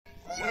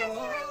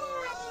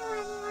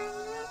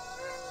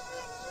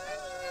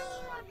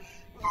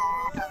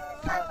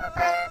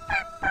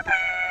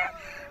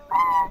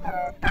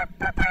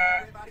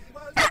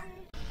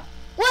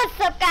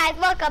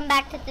welcome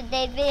back to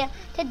today's video.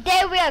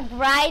 Today we are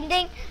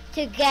grinding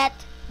to get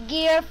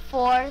gear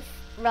 4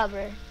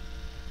 rubber.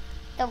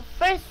 So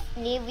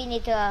firstly we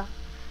need to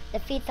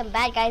defeat some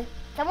bad guys.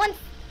 Someone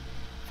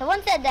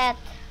said that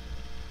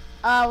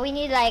we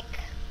need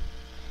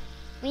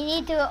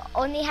to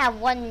only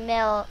have 1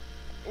 mil,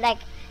 like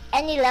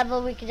any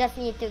level we just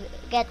need to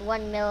get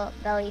 1 mil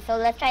belly. So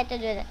let's try to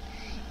do that.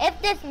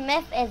 If this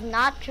myth is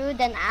not true,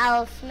 then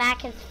I'll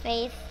smack his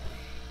face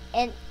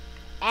and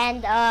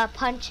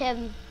punch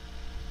him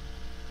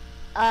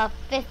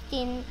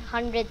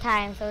 1,500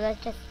 times. So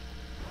let's just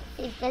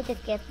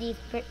get these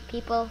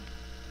people.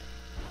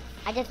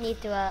 I just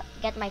need to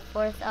get my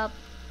force up.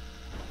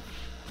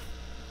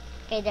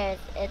 Okay, there's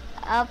it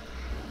up.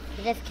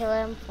 Just kill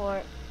him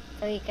so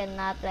he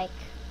cannot like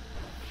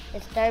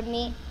disturb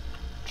me.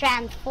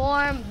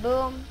 Transform,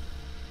 boom.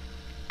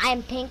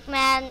 I'm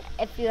Pinkman.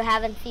 If you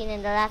haven't seen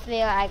in the last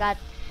video, I got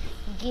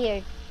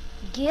gear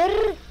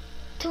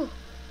 2.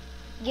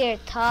 Gear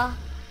 2.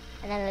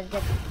 And then let's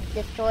just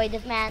destroy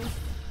this man.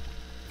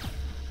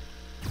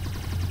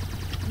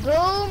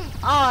 Boom!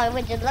 Oh,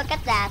 would you look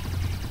at that?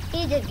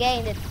 He just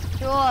getting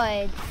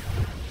destroyed.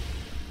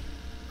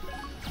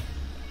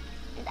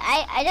 And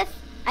I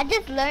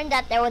just learned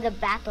that there was a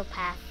battle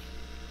pass.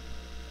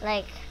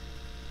 Like,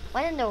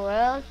 what in the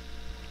world?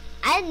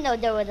 I didn't know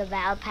there was a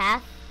battle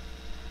pass.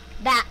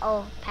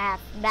 Battle pass.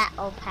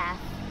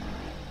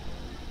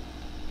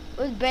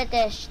 Who's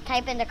British?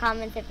 Type in the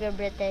comments if you're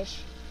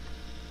British.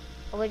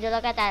 Or would you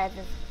look at that?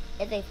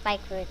 It's a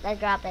spike fruit.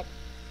 Let's drop it.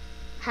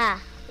 Ha,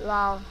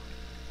 lol.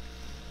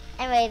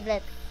 Anyways,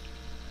 let's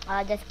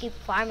just keep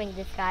farming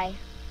this guy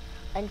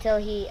until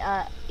he,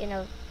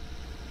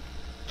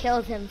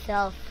 kills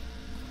himself.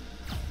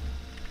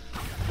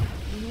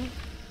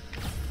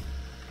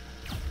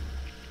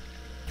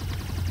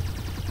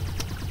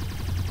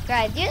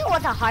 Guys, do you know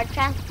what's a heart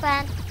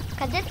transplant?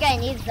 Cause this guy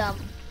needs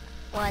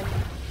one.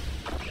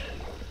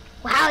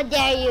 How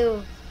dare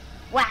you,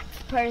 wax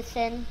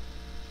person?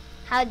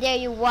 How dare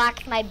you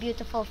wax my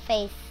beautiful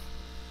face?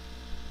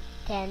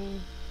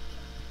 10.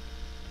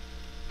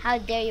 How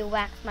dare you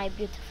wax my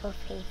beautiful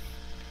face?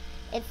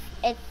 It's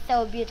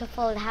so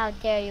beautiful. How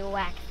dare you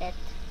wax it?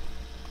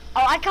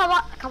 Oh,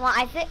 come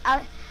on.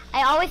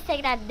 I always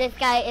think that this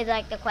guy is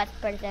like the quest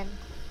person.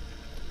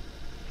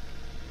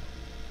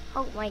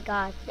 Oh my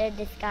god, there's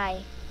this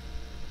guy.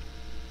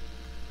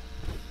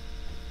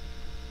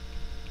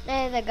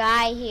 There's a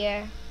guy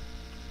here.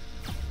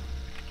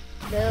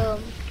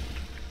 Boom.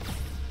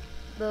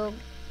 Boom.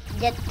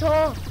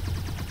 Jetto.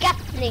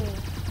 Gatling.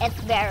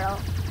 It's barrel.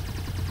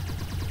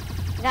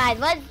 Guys,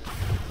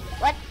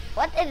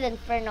 what is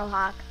Infernal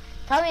Hawk?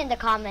 Tell me in the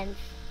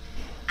comments.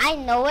 I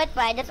know it,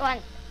 but I just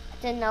want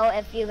to know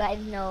if you guys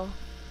know.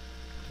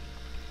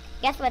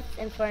 Guess what's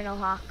Infernal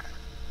Hawk?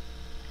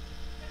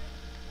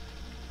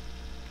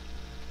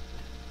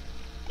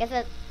 Guess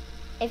what?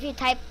 If you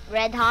type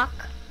Red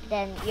Hawk,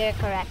 then you're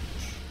correct.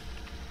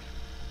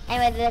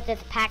 Anyway, let's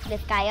just pack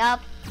this guy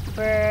up.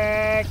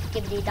 Bird,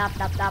 skibbity dop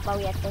dop dop. Oh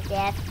yes.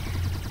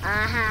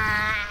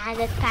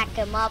 Let's pack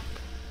him up.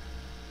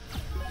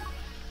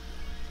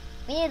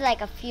 We need like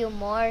a few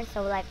more,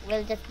 so like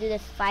we'll just do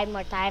this 5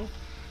 more times.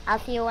 I'll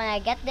see you when I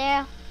get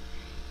there.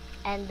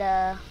 And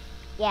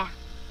yeah.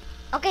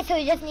 Okay, so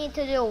we just need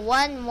to do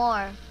 1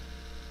 more.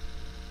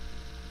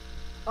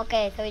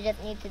 Okay, so we just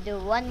need to do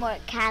 1 more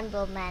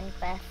Candleman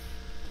quest.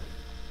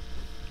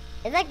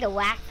 It's like the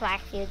wax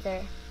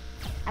user.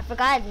 I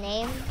forgot his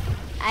name.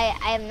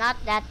 I am not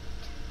that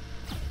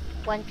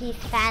One Piece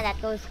fan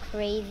that goes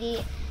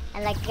crazy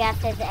and like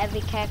guesses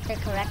every character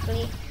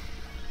correctly.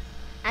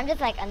 I'm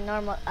just like a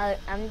normal.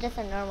 I'm just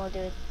a normal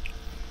dude.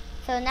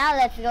 So now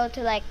let's go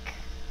to like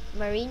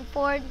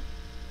Marineford,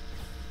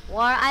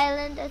 War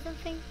Island or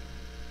something.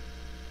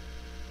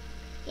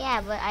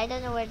 Yeah, but I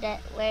don't know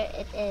where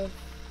it is.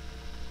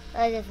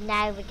 Let's just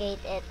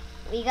navigate it.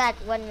 We got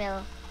 1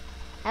 mil.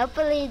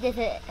 Hopefully this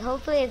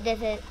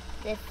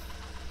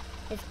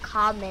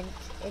comment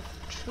is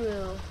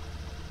true.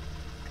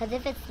 Cause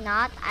if it's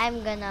not,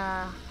 I'm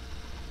gonna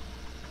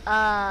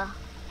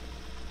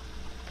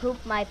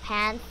poop my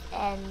pants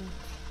and.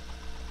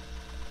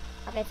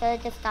 Okay, so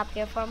let's just stop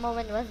here for a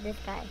moment. What's this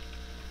guy?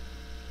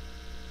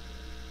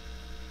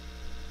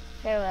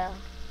 Farewell.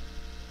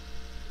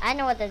 I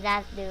know what does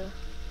that do.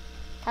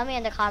 Tell me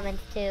in the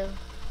comments too.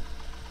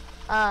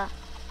 Comment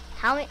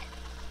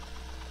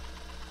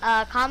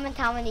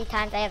how many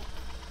times I have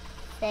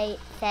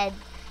said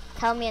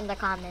tell me in the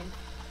comments.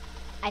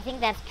 I think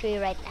that's 3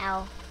 right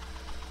now.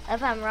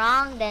 If I'm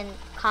wrong, then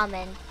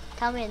comment.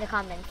 Tell me in the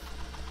comments.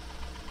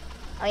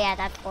 Oh yeah,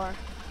 that's 4.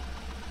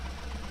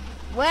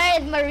 Where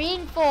is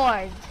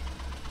Marineford?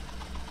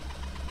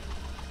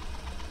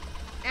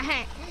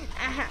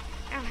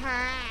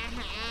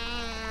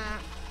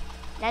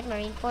 That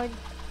Marineford?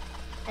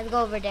 Let's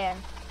go over there.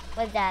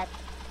 What's that?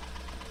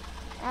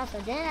 Also,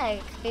 didn't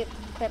I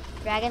equip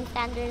Dragon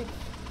Standards?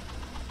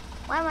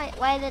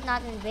 Why is it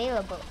not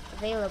available?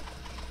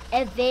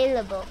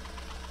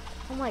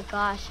 Oh my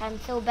gosh, I'm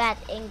so bad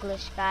at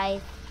English,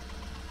 guys.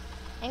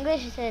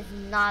 English is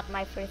not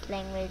my first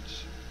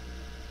language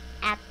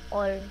at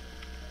all.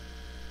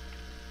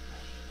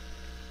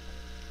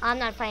 I'm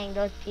not fighting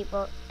those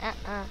people.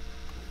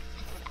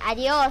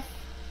 Adios.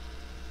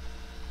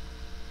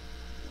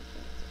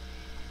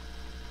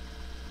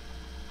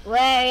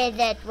 Where is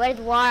it? Where's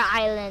War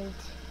Island?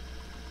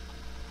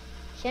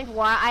 Shouldn't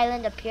War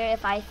Island appear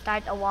if I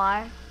start a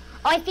war?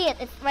 Oh, I see it.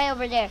 It's right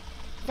over there.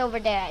 It's over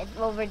there. It's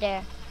over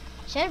there.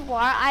 Shouldn't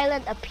War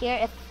Island appear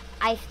if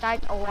I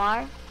start a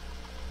war?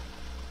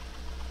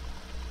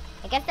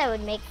 I guess that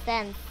would make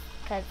sense.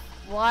 Because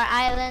War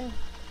Island,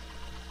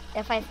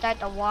 if I start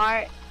a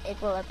war,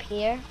 it will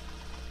appear.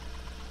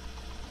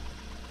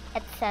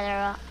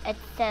 Etc.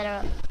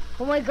 Etc.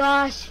 Oh my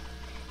gosh.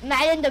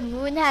 Imagine the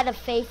moon had a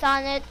face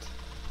on it.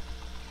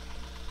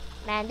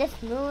 Man,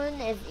 this moon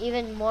is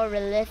even more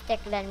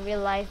realistic than real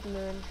life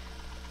moon.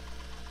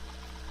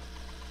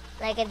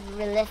 Like it's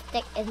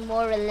realistic, it's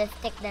more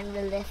realistic than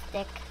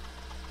realistic.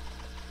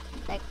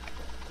 Like,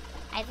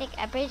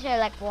 I'm pretty sure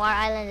like War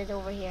Island is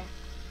over here.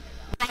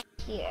 Right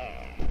here.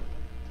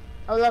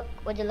 Oh look,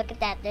 would you look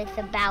at that? There's a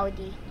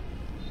Sabaudi.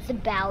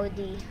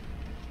 Sabaudi.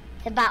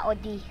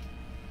 Sabaudi.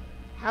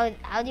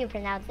 How do you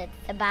pronounce it?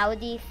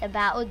 Sabaudi,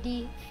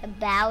 Sabaudi,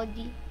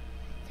 Sabaudi,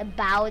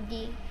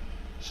 Sabaudi,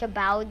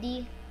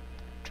 Shabaudi,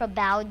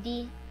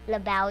 Trabaudi,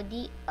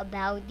 Labaudi,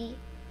 Abaudi,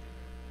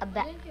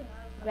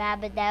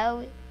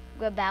 Grabadow,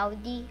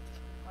 Grabaudi.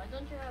 Why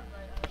don't you have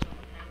like, I don't know,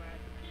 a camera?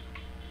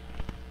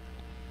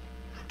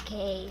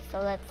 Okay, so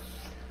let's...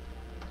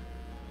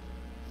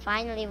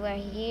 Finally, we're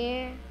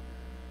here.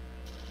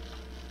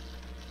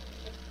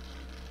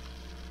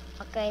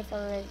 Okay, so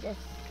let's just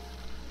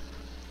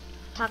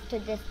talk to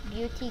this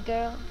beauty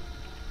girl.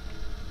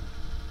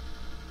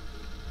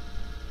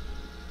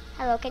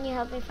 Hello, can you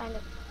help me find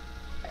a...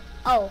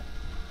 Oh,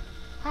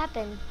 what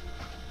happened?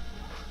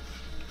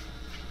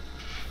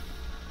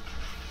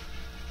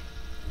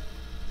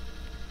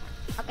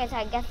 Okay, so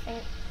I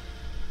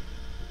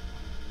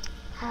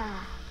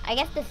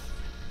guess this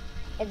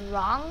is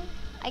wrong,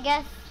 I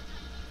guess.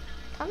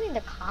 Tell me in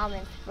the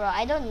comments, bro.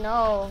 I don't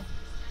know.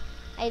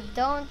 I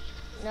don't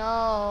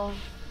know.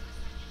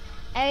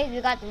 Anyways,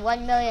 we got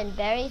 1 million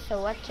berries,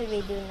 so what should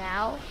we do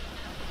now?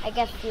 I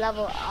guess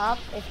level up.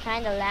 It's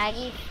kind of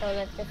laggy, so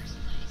let's just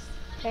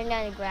turn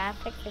down the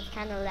graphics. It's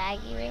kind of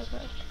laggy real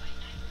quick.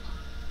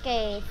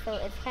 Okay, so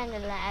it's kind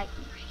of lag.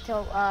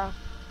 So,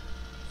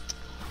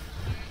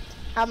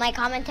 my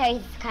commentary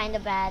is kind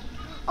of bad.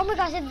 Oh my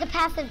gosh, it's the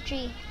passive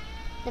tree.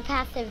 The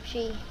passive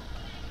tree.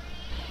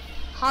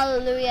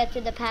 Hallelujah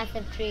to the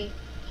passive tree.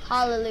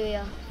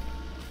 Hallelujah.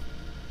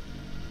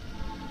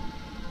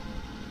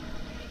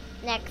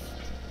 Next.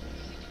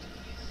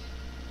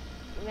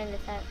 Run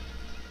this out.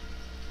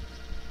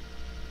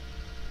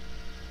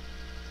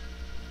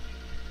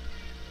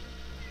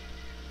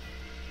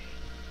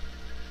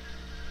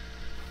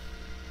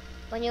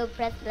 When you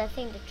press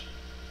blessing, the tree.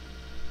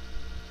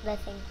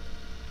 Blessing.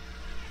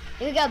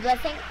 Here we go,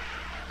 blessing.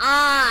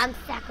 Ah, I'm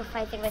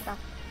sacrificing myself.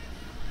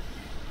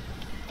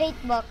 Fate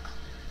book.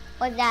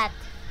 What's that?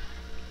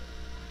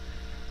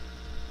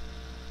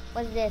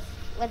 What's this?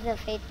 What's the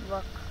fate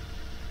book?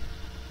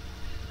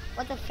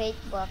 What's a fate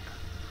book?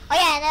 Oh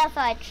yeah, and also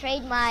I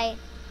trade my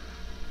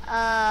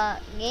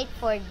gate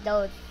for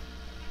those.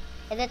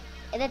 Is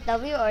it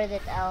W or is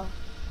it L?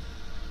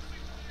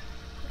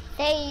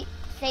 Say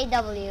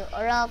W,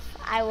 or else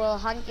I will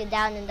hunt you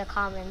down in the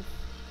comments.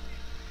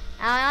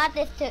 I want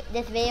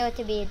this video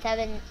to be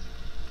 7.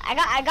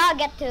 I gotta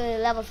get to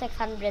level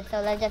 600,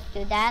 so let's just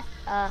do that.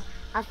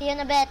 I'll see you in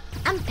a bit.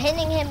 I'm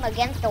pinning him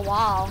against the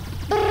wall.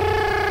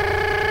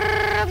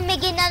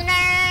 Mickey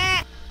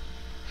Nunner!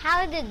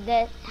 How did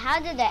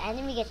the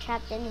enemy get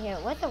trapped in here?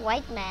 What's a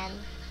white man?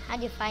 How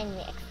do you find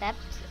me? Accept?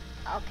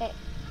 Okay.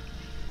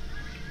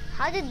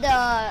 How did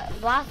the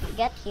boss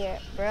get here,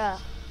 bruh?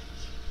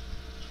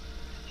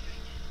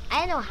 I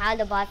don't know how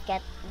the boss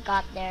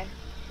got there.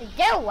 Is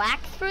there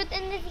wax fruit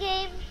in this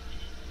game?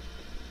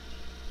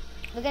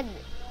 Because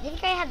this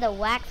guy had the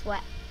wax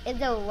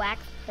is a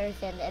wax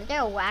person. Is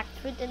there a wax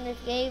fruit in this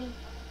game?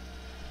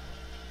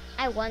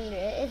 I wonder,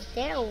 is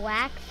there a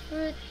wax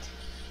fruit?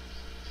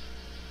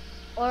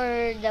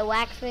 Or the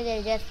wax fruit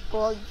is just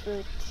gold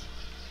fruit?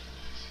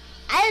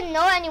 I don't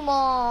know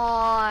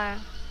anymore.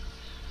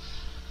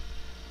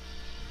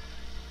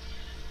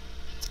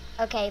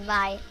 Okay,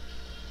 bye.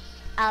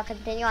 I'll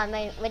continue on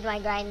with my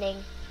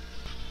grinding.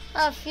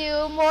 A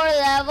few more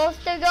levels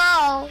to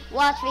go.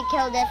 Watch me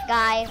kill this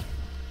guy.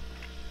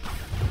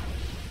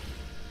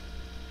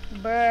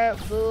 Brr,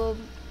 boom.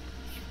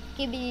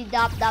 Skibbity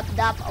dop dop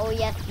dop. Oh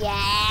yes,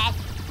 yes.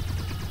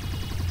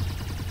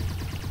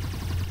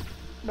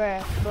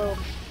 Brr, boom.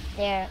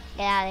 There,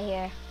 get out of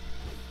here.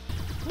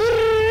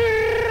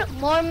 Brr,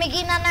 more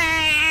Mickey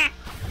Nana.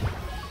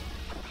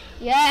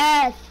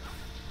 Yes.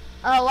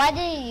 Oh, why did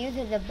he use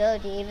his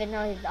ability even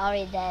though he's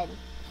already dead?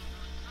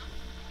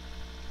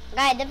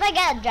 Guys, if I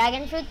get a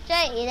dragon fruit, should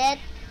I eat it?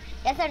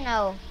 Yes or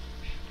no?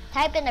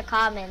 Type in the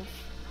comments.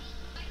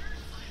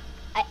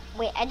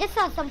 Wait, I just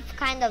saw some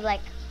kind of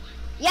like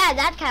Yeah,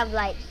 that kind of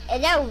light.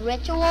 Is that a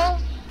ritual?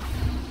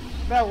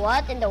 Bro,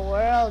 what in the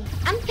world?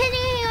 I'm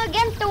pinning you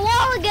against the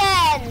wall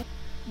again!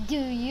 Do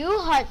you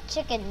heart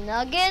chicken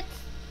nuggets?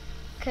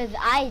 Cause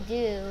I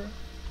do.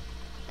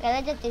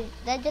 Okay,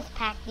 let's just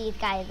pack these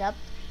guys up.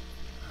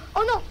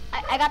 Oh no!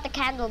 I got the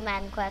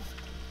Candleman quest.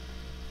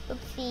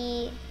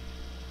 Oopsie.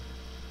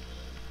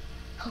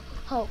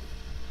 Oh,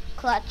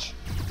 clutch.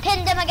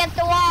 Pin them against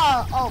the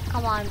wall! Oh,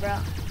 come on, bro.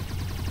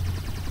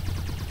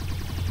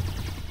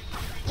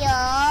 Yo,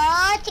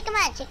 chica.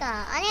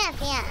 I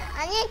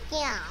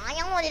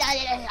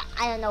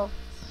don't know.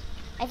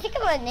 I think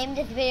I'm gonna name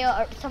this video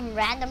or some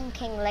random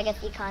King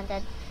Legacy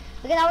content.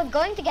 Because I was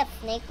going to get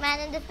Snakeman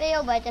in this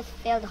video, but it just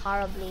failed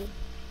horribly.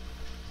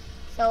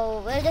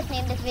 So we'll just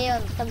name this video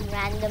some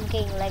random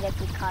King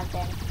Legacy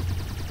content.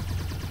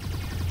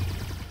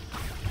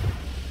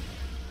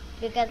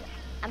 Because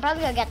I'm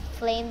probably gonna get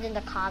flamed in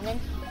the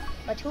comments.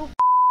 But who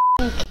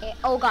cares?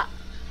 Oh god.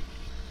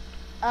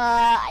 Did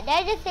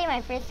I just say my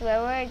first swear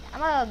word?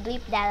 I'm gonna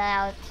bleep that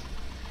out.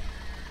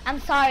 I'm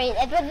sorry.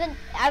 It wasn't.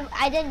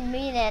 I didn't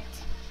mean it.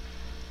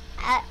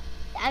 I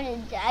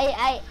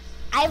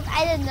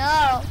don't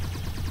know.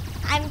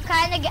 I'm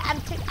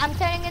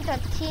turning into a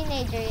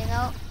teenager, you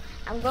know.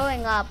 I'm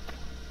growing up.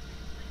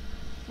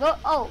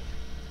 Oh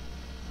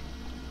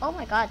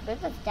my god,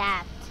 what was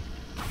that?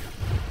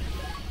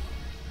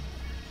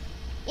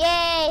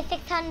 Yay,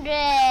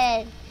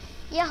 600.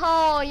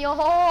 Yo-ho,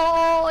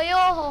 yo-ho,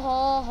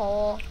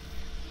 yo-ho-ho-ho.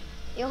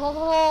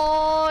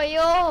 Yo-ho-ho,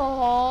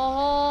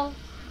 yo-ho-ho-ho.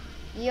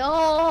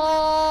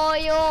 Yo-ho,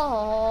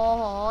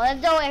 yo-ho-ho.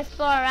 Let's go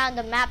explore around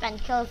the map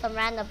and kill some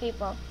random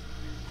people.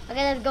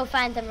 Okay, let's go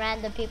find some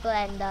random people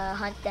and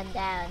hunt them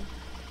down.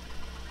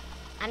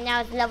 I'm now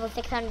at level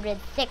 600.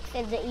 6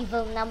 is the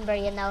evil number,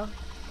 you know.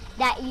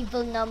 That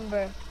evil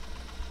number.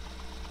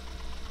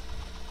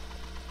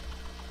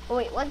 Oh,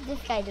 wait, what's this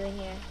guy doing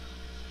here?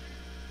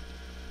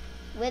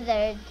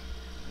 Withered.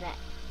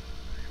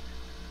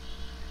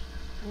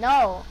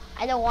 No,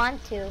 I don't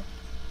want to.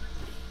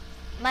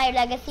 My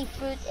legacy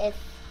fruit is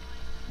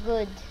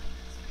good.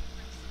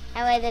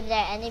 And wait, is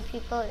there any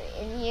people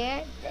in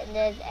here? Is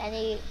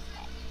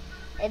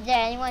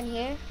there anyone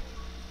here?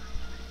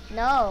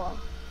 No.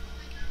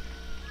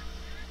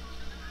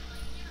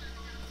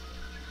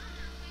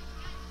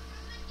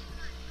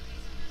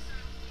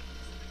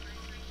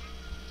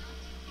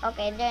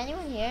 Okay, is there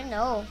anyone here?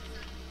 No.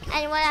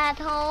 Anyone at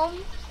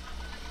home?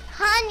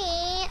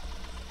 Honey!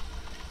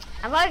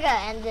 I'm probably gonna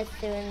end this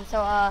soon, so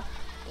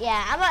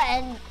yeah, I'm gonna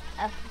end.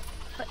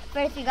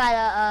 First, we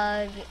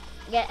gotta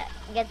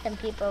get some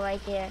people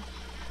right here.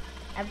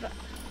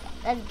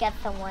 Let's get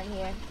someone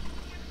here.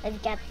 Let's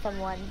get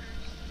someone.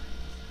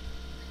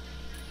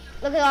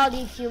 Look at all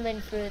these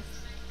human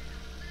fruits.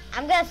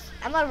 I'm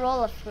gonna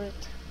roll a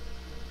fruit.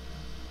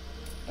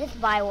 Just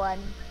buy one.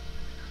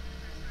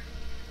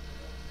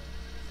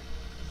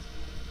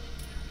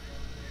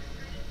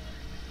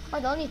 Oh,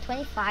 it's only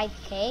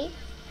 25k?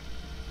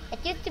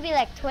 It used to be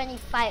like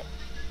 25.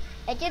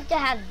 It used to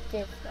have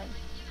this one.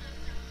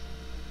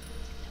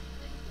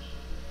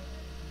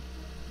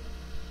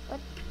 What?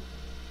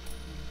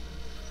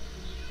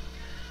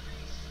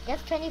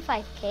 Just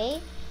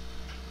 25k?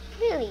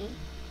 Really?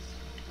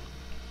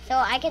 So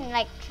I can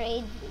like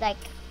trade like,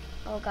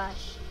 oh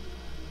gosh.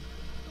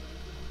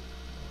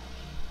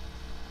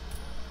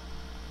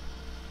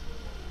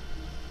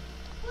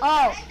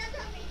 Oh.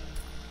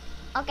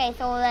 Okay,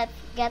 so let's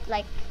get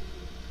like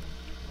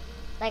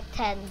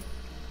 10.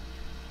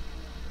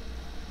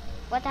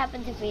 What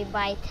happens if we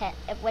buy 10?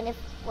 What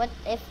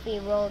if we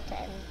roll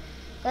 10?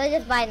 So let's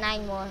just buy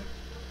 9 more.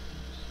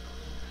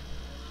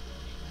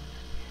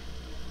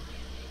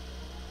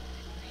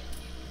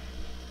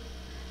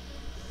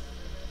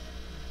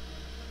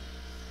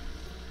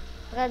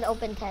 Let's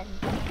open 10.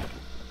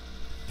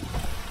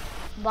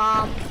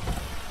 Bomb,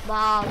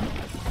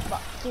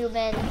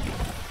 human,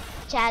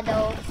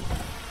 shadow,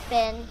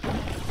 spin,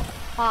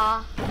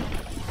 paw,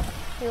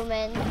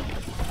 human,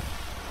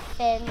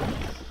 spin,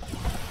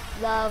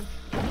 love,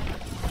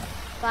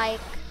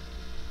 spike.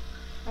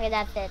 Okay,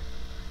 that's it.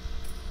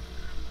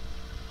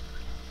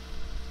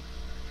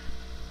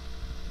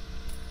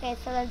 Okay,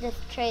 so let's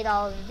just trade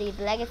all of these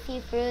legacy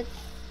fruits.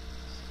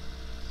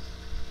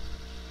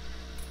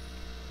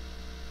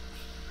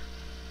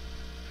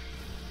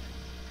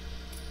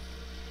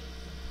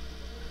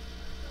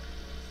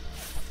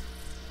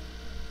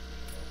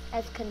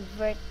 Let's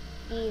convert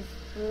these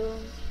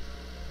rooms.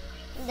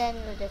 And then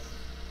we'll just...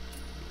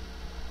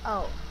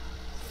 Oh.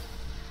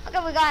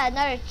 Okay, we got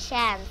another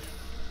chance.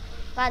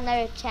 Got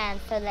another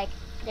chance, so like,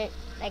 they're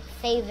like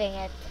saving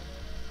it.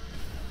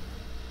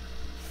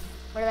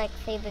 We're like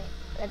saving.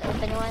 Let's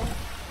open one.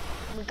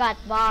 We got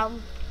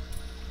bomb.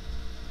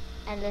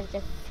 And let's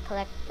just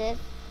collect this.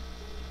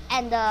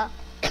 And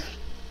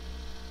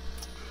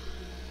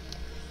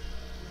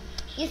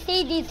you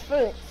see these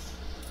fruits?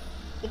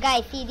 You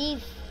guys see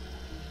these?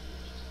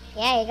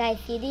 Yeah, you guys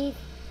see these?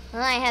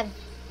 Well, I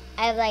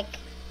have like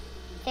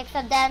 6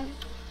 of them.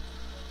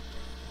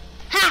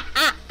 Ha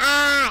ha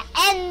ha!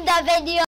 End the video!